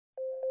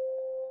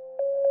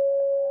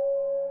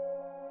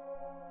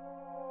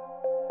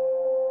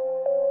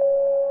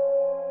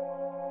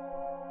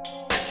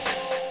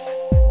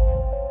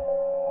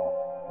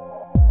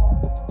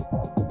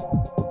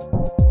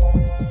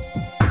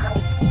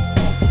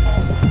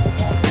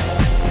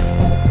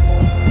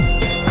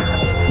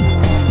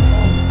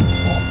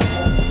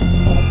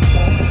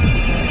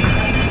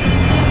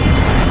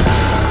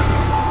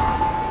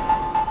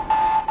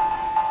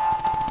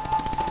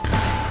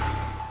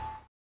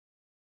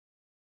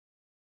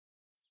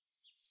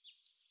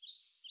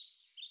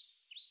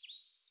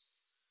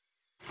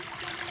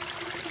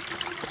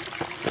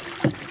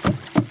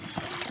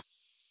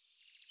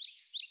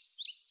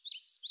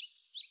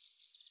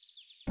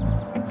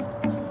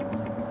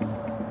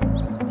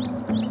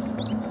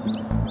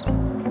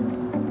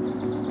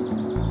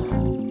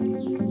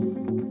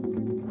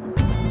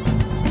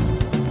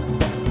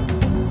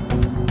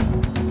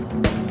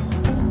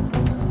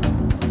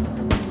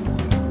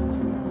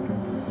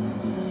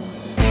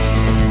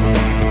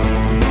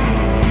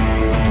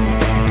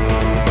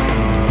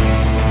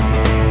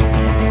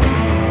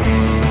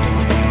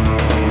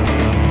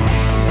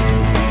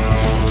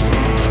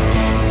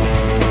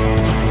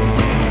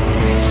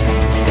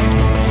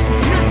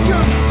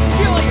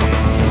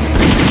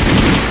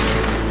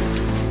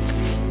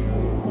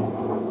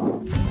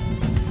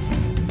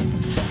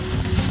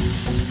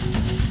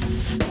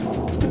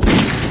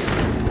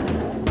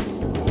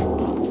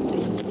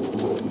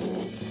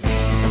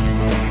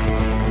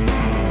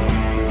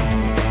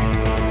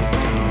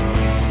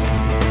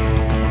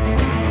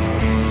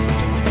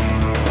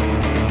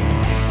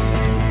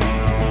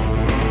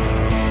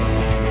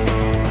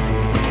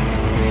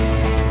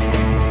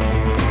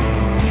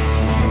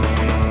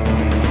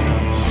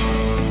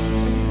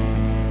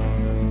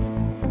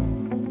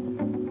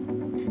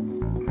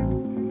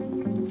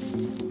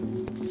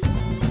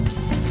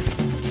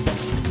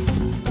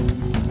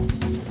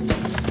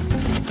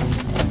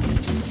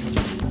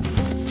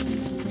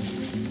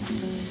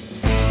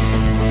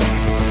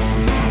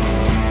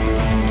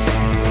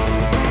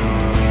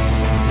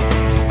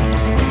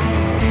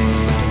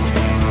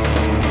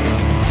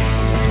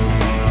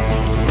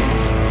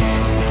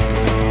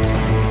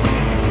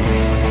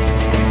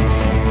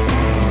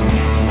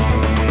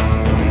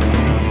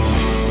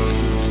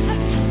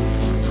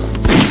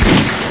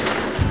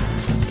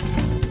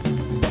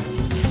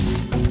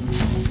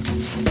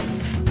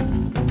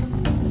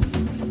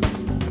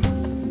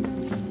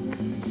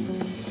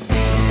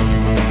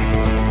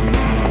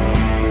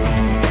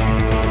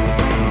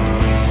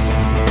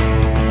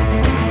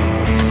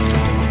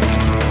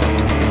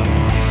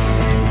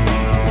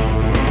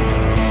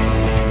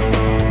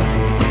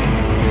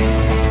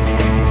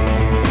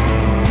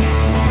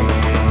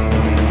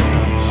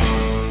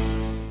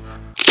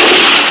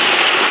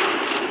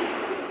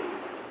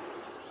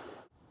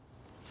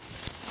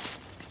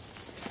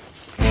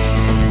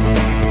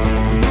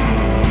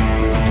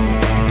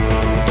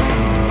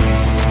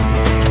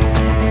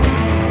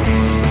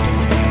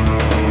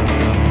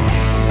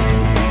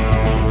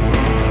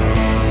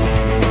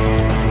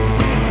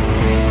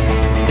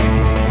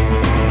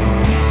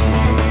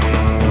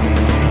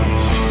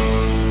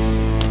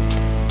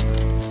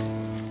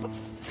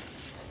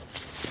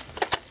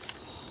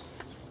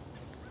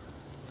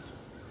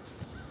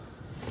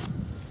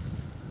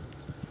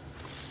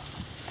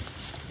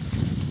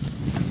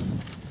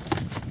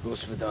До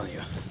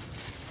свидания.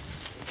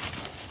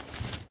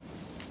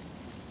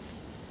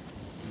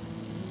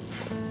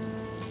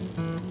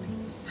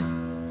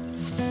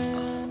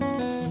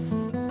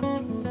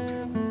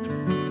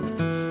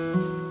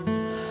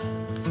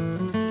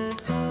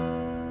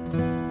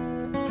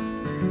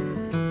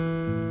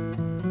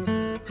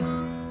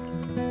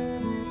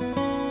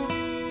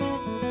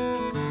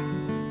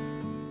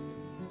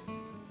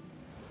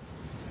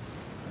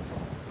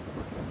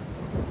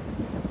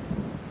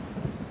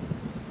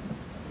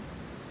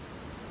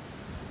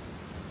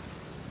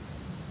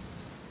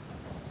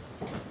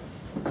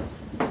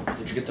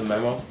 Did you get the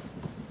memo?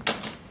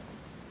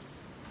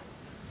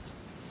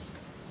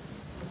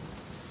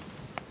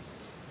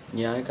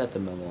 Yeah, I got the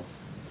memo.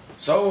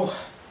 So,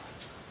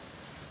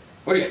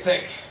 what do you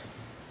think?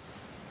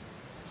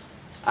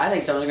 I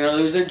think someone's gonna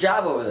lose their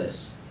job over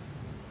this.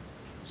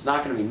 It's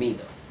not gonna be me,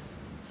 though.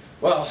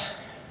 Well,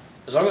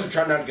 as long as we're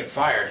trying not to get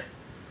fired,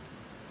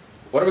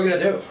 what are we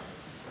gonna do?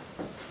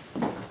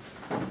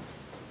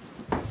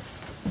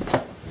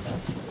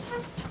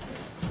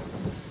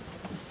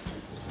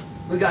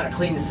 We gotta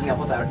clean this thing up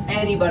without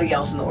anybody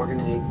else in the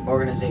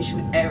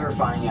organization ever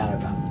finding out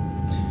about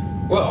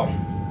it. Well,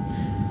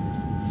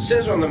 it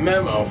says on the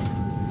memo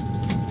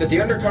that the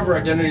undercover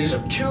identities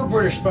of 2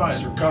 British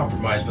spies were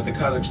compromised by the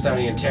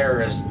Kazakhstani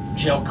terrorist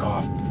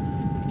Jelkov.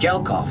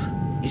 Jelkov?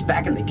 He's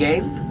back in the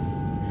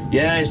game?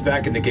 Yeah, he's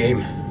back in the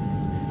game.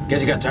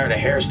 Guess he got tired of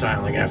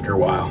hairstyling after a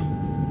while.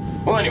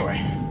 Well,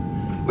 anyway,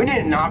 we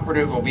need an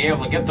operative who'll be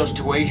able to get those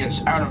 2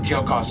 agents out of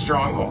Jelkov's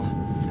stronghold.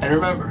 And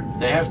remember,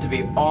 they have to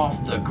be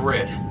off the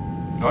grid.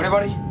 Know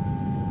anybody?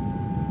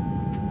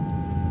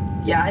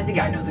 Yeah, I think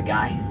I know the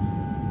guy.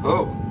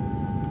 Who?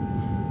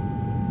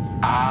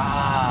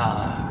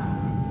 Ah.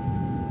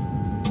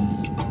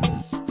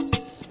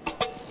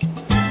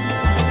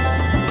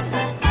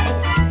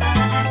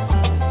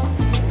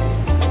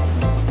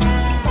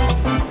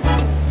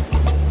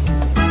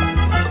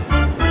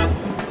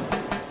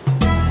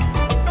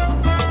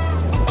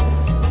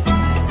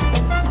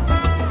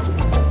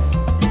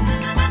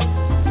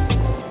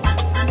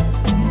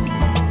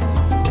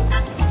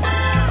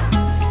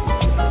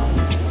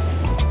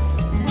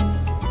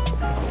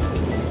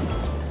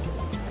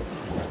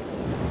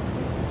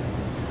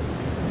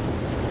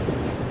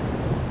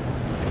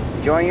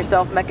 Enjoying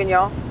yourself, Meccan,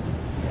 y'all?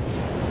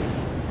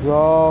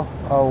 Go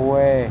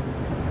away.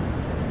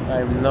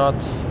 I'm not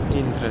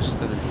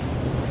interested.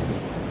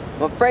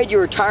 I'm afraid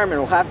your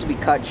retirement will have to be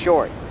cut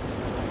short.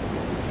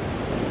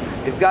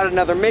 We've got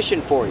another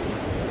mission for you.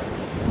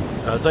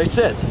 As I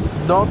said,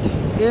 not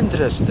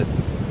interested.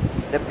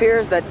 It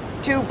appears that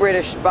 2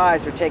 British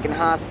spies were taken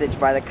hostage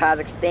by the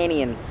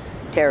Kazakhstanian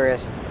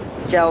terrorist,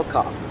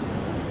 Jelkov.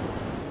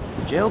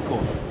 Jelko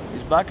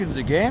is back in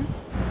the game?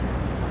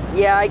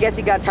 Yeah, I guess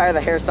he got tired of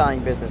the hair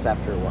styling business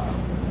after a while.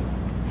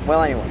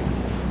 Well, anyway,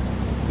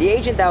 the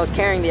agent that was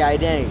carrying the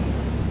identities,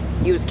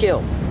 he was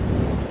killed.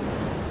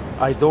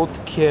 I don't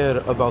care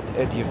about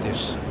any of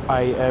this.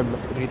 I am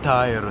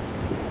retired.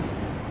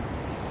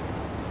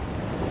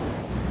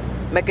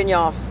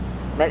 Mekanyov,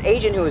 that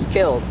agent who was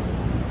killed,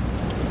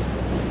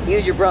 he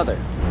was your brother.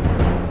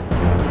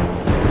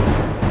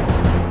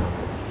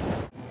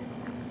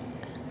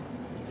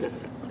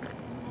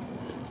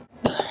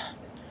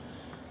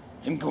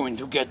 I'm going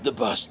to get the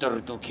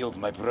bastard who killed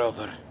my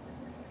brother.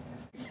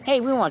 Hey,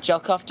 we want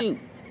Jelkov too,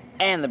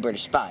 and the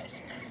British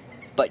spies.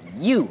 But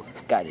you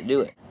got to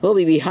do it. We'll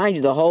be behind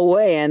you the whole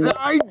way, and...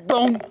 I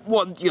don't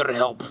want your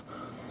help.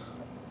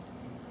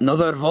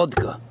 Another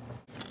vodka.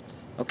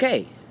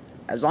 Okay,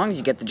 as long as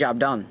you get the job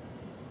done.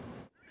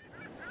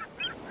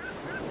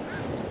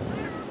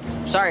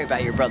 Sorry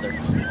about your brother,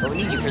 but we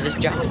need you for this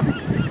job.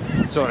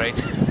 It's alright.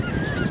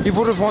 He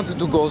would have wanted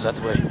to go that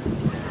way.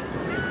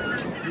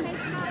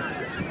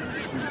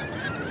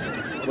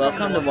 Well,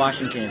 come to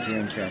Washington if you're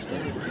interested.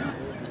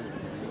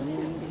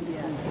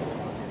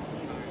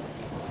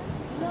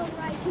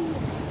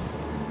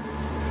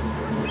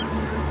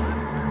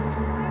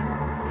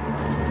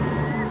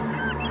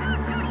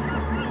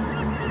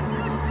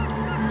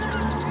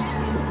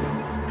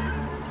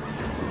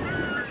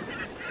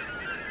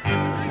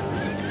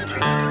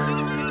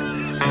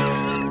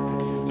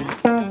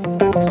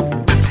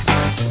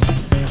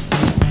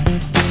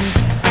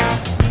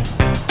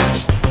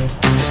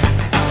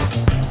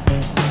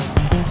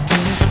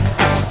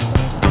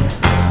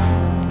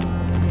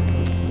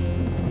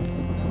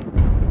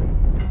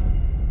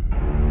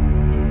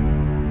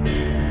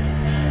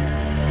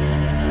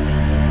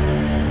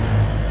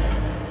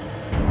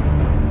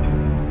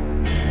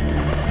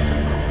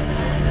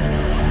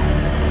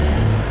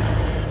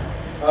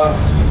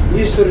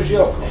 Mr.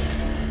 Jelkov.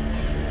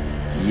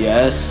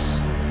 Yes?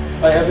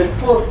 I have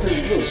important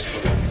news for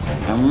you.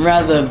 I'm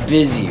rather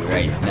busy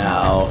right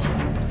now.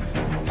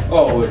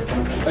 Oh,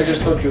 well, I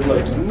just thought you'd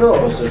like to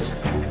know that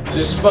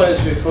the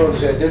spies we found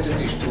the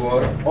identities to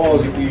are all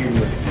in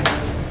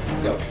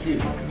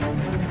captivity.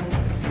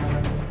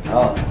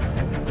 Oh,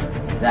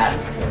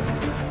 that's good.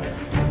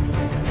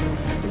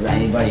 Does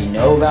anybody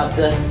know about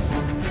this?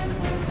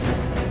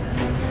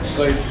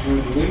 Besides you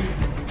and me?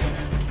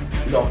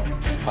 No,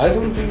 I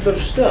don't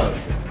understand.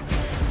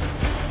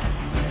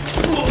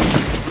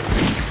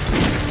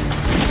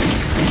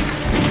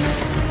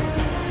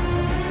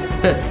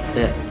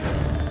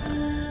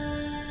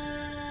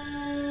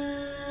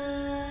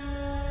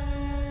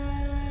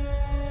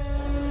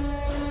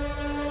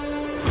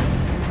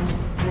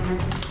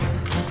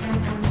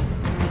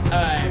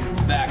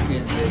 I'm back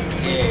in the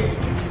game.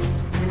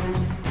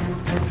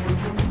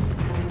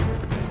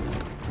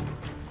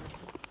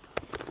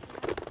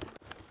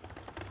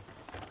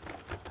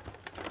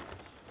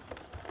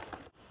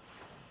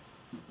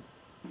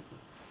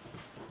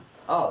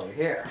 Oh, you're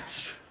here.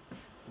 Shh.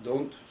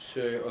 Don't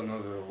say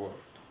another word.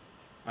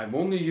 I'm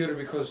only here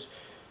because...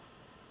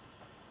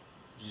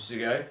 Is this the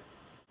guy?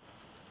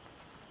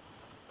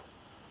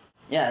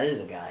 Yeah, this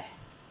is a guy.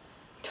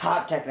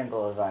 Top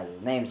technical advisor.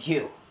 Name's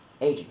Hugh.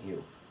 Agent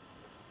Hugh.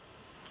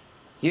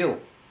 Hugh.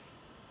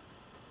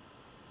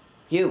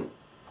 Hugh.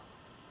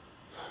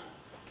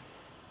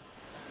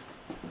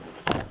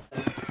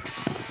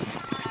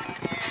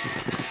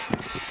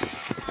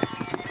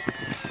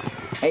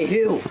 Hey,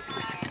 Hugh.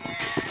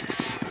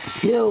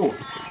 Hugh.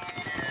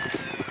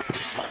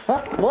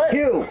 Huh? What?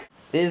 Hugh.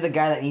 This is the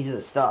guy that needs the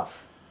stuff.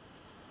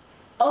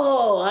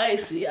 Oh, I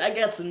see. I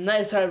got some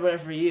nice hardware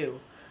for you.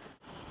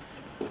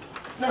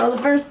 Now,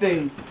 the first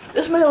thing.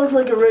 This may look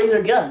like a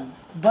regular gun,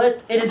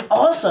 but it is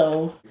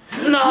also...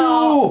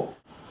 No!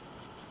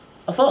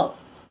 A phone.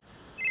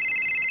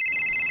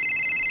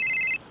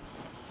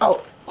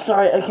 Oh,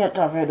 sorry, I can't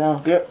talk right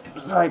now.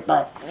 Sorry,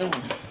 bye.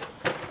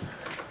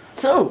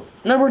 So,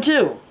 number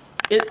 2.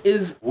 It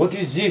is... What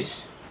is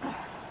this?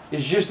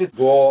 It's just a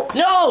ball.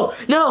 No!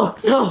 No!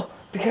 No!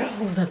 Be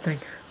careful with that thing.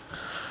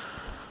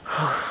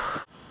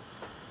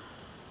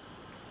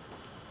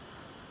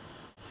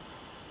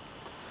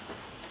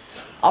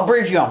 I'll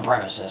brief you on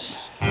premises.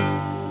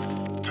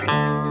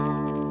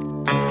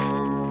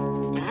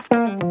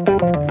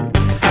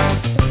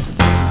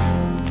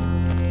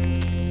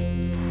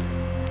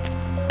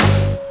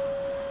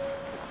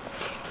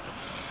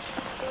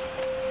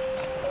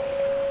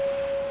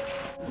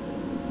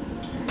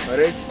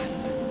 Alright.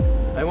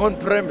 I'm on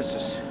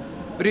premises.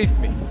 Brief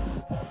me.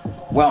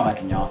 Well,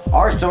 Mekanyov,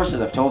 our sources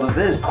have told us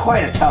this is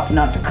quite a tough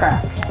nut to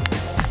crack.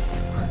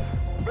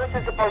 This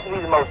is supposed to be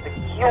the most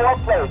secure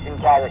place in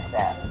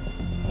Kazakhstan.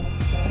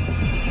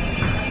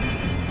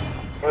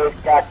 It's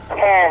got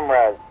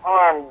cameras,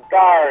 armed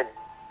guards,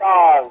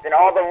 dogs, and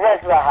all the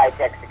rest of the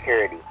high-tech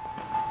security.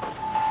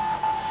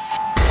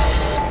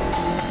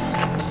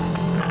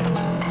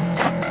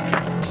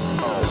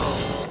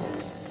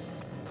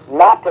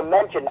 to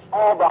mention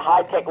all the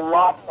high-tech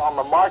locks on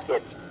the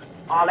market,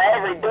 on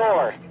every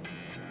door.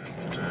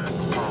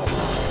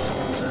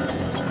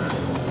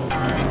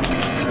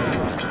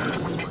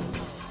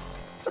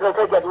 It'll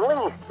take at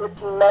least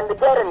 15 men to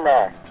get in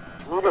there.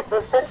 Need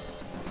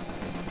assistance?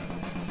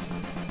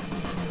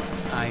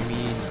 I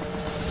mean...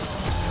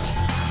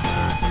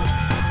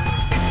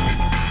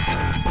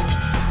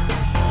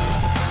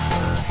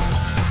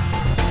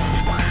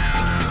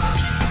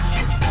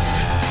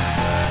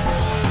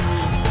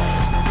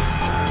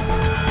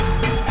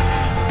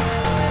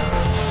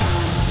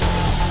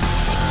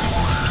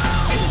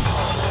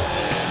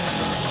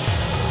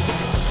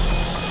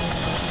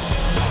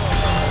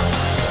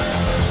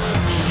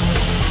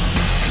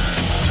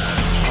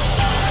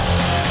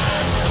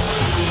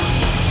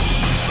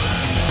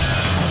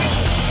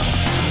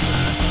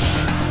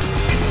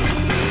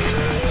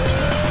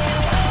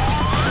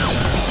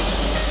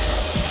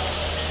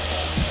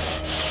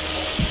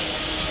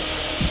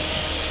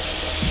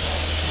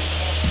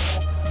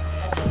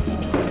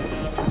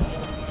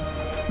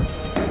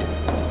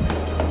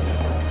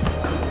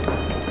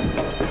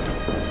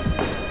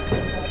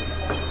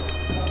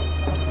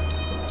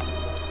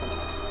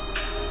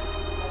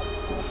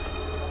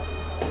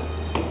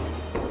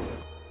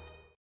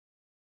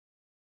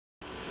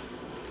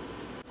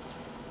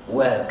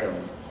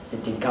 Welcome.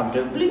 Sitting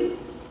comfortably?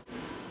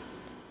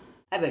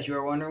 I bet you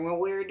were wondering what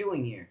we were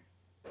doing here.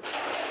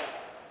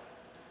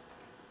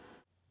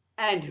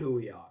 And who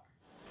we are.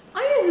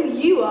 I know who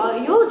you are.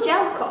 You're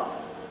Jelkov.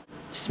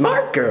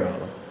 Smart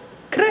girl.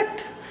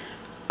 Correct.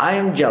 I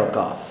am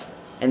Jelkov,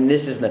 and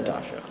this is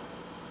Natasha.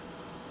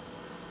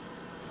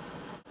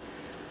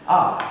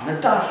 Ah,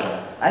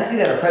 Natasha. I see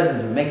that our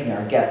presence is making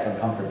our guests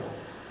uncomfortable.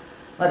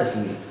 Let us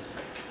leave.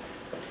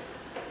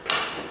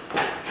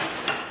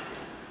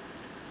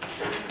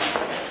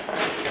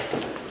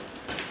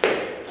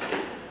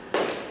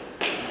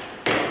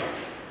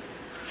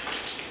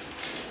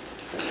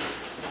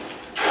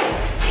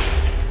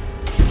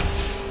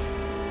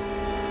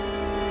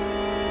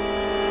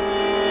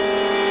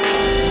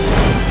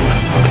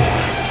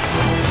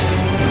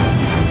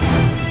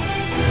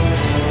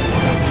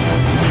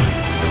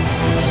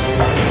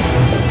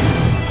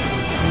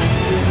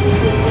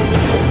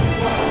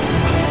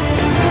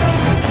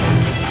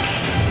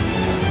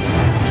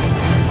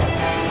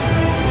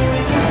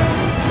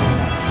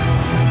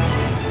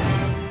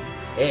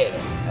 Hey,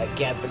 I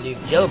can't believe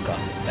Jelkov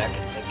is back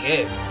in the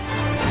game.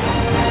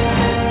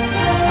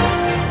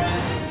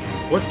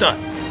 What's that?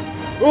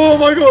 Oh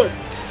my god!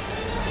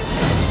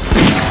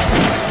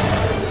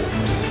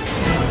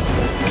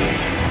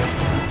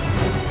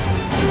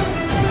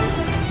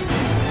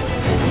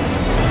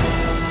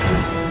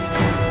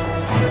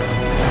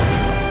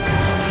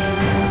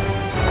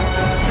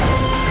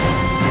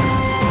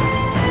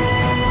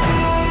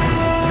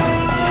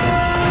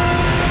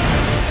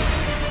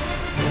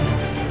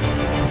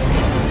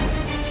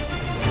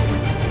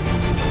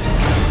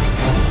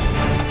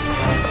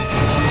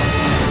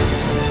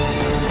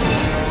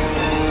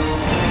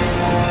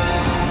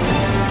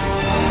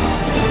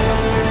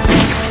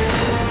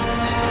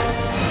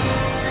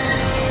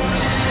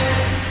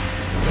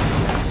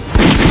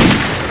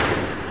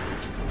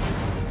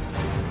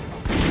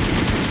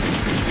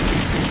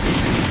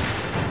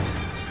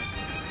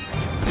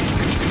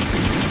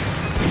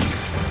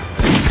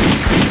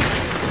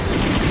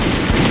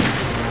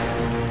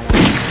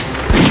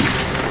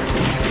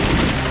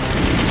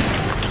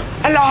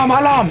 Alarm!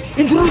 Alarm!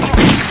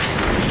 Intruder!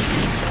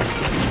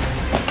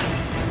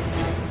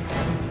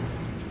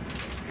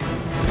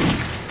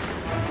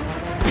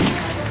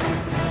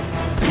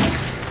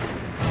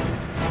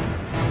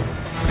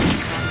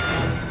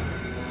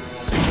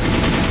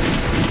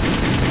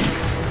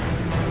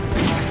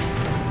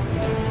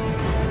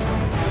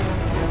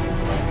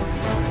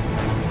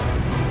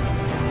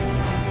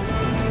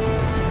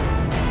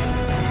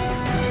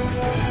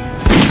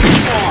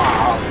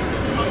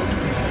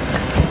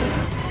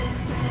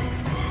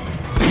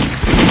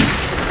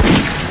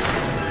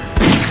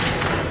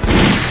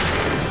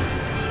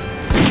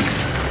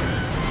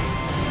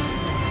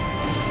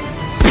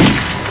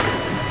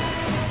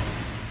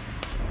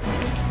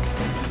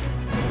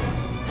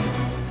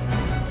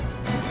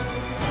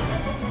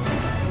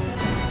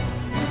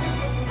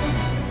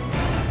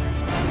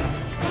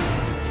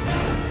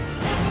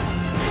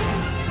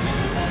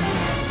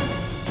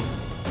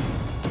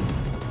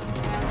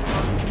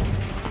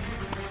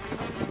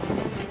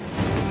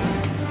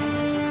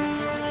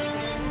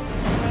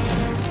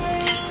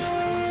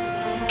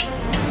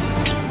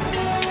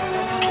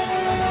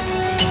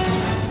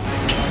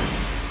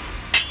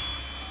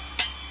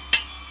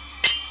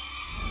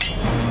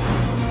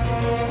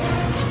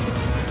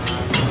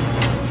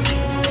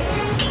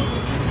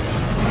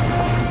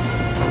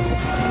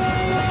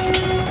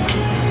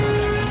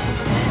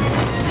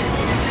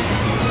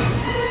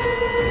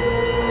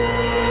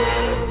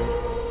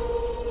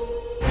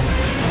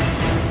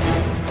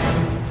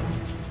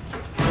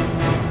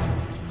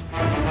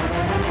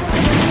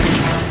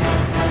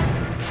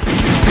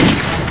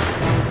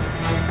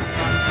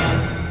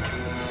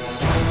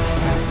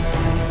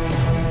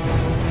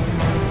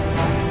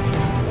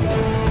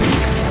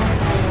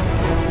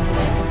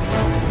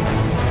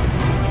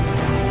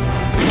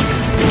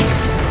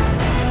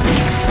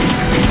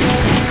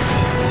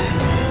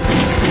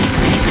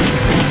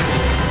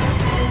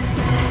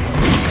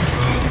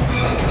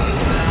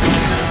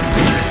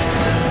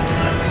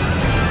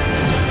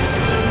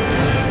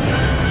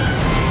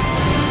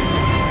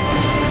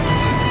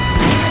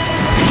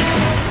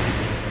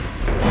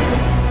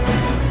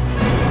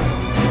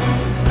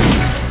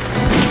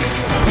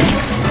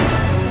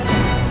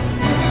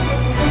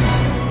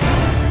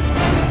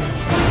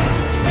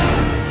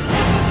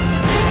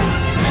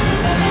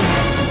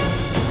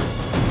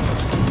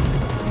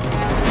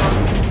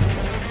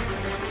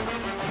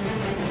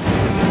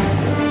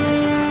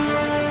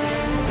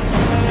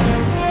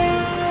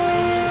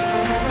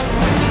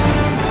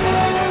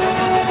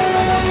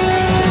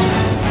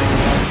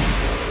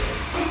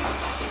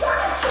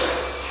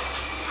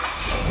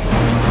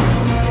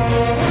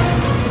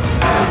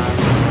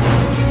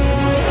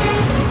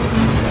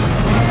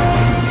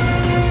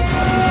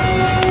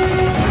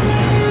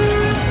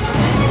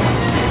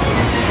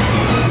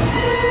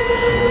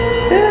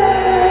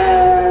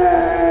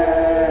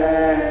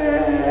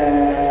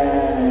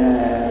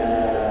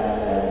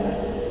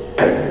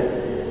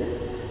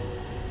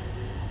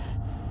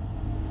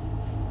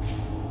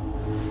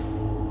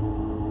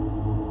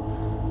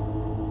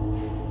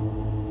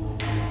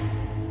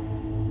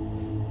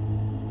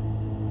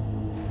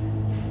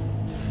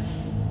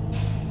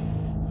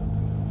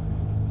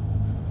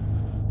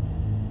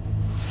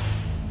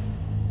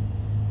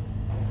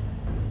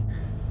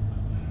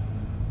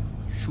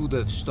 Should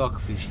have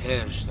stockfish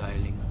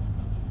hairstyling.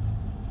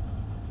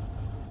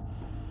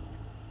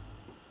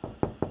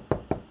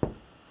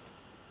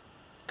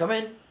 Come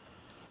in.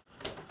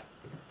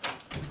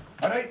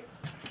 Alright,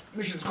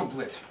 mission's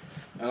complete.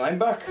 And I'm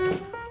back.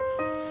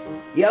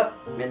 Yep,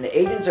 and the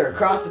agents are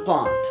across the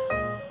pond.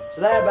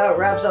 So that about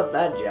wraps up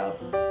that job.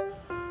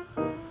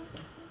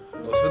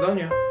 До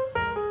свидания.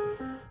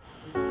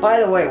 By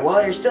the way,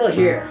 while you're still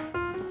here,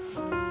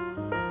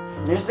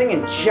 there's a thing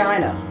in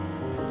China.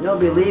 You'll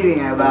be leaving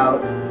in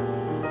about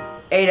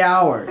 8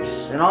 hours.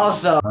 And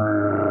also...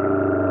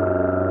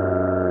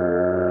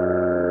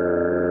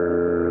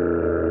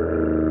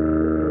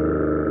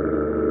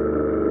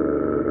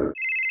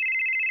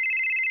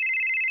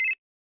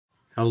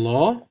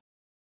 Hello?